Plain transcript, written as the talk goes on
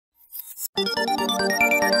My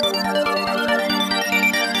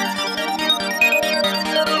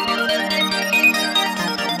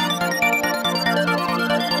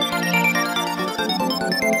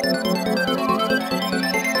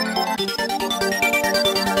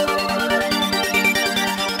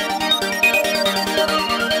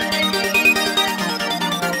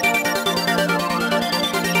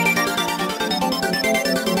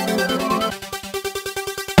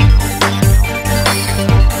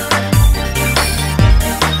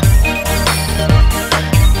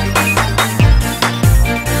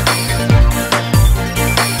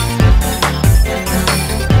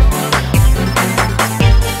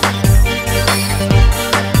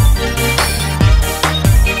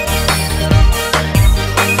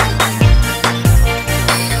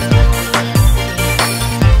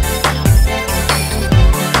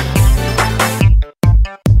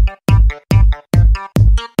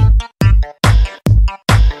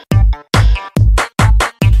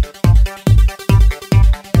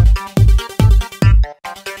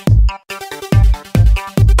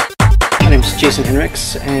name's Jason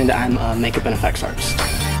HENRICKS, and I'm a makeup and effects artist.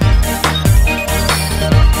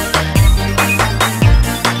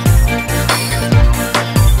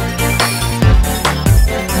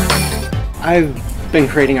 I've been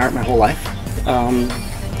creating art my whole life.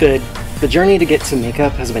 The journey to get to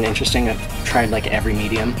makeup has been interesting. I've tried like every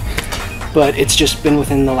medium, but it's just been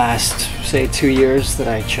within the last, say, 2 years that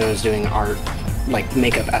I chose doing art, like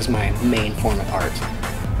makeup as my main form of art.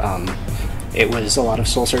 It was a lot of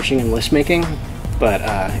soul searching and list making, but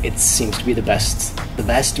it seems to be the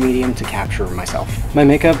best medium to capture myself. My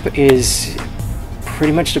makeup is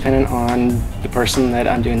pretty much dependent on the person that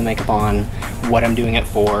I'm doing the makeup on, what I'm doing it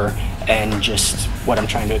for, and just what I'm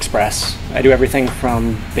trying to express. I do everything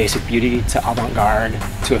from basic beauty to avant-garde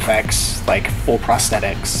to effects, like full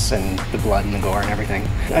prosthetics and the blood and the gore and everything.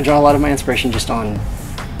 I draw a lot of my inspiration just on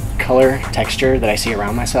color, texture that I see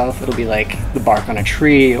around myself. It'll be like the bark on a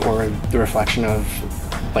tree or the reflection of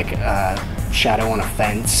like a shadow on a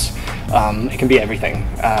fence. It can be everything,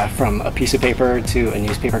 from a piece of paper to a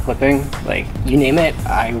newspaper clipping. Like, you name it,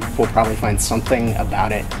 I will probably find something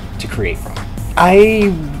about it to create from.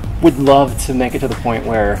 I would love to make it to the point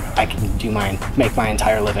where I can make my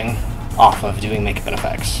entire living off of doing makeup and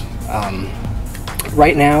effects.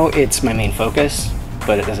 Right now it's my main focus,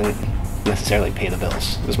 but it doesn't necessarily pay the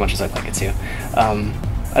bills as much as I'd like it to.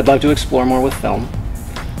 I'd love to explore more with film,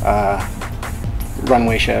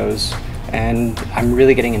 runway shows, and I'm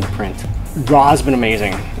really getting into print. Raw has been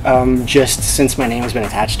amazing. Just since my name has been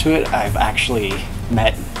attached to it, I've actually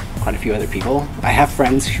met quite a few other people. I have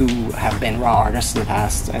friends who have been raw artists in the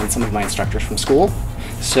past and some of my instructors from school.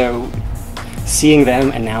 So seeing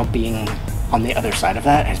them and now being on the other side of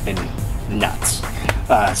that has been nuts.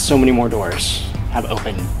 So many more doors have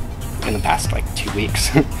opened in the past like 2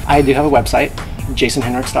 weeks. I do have a website,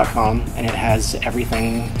 jasonhenricks.com, and it has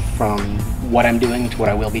everything from what I'm doing to what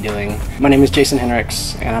I will be doing. My name is Jason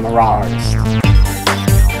HENRICKS, and I'm a raw artist.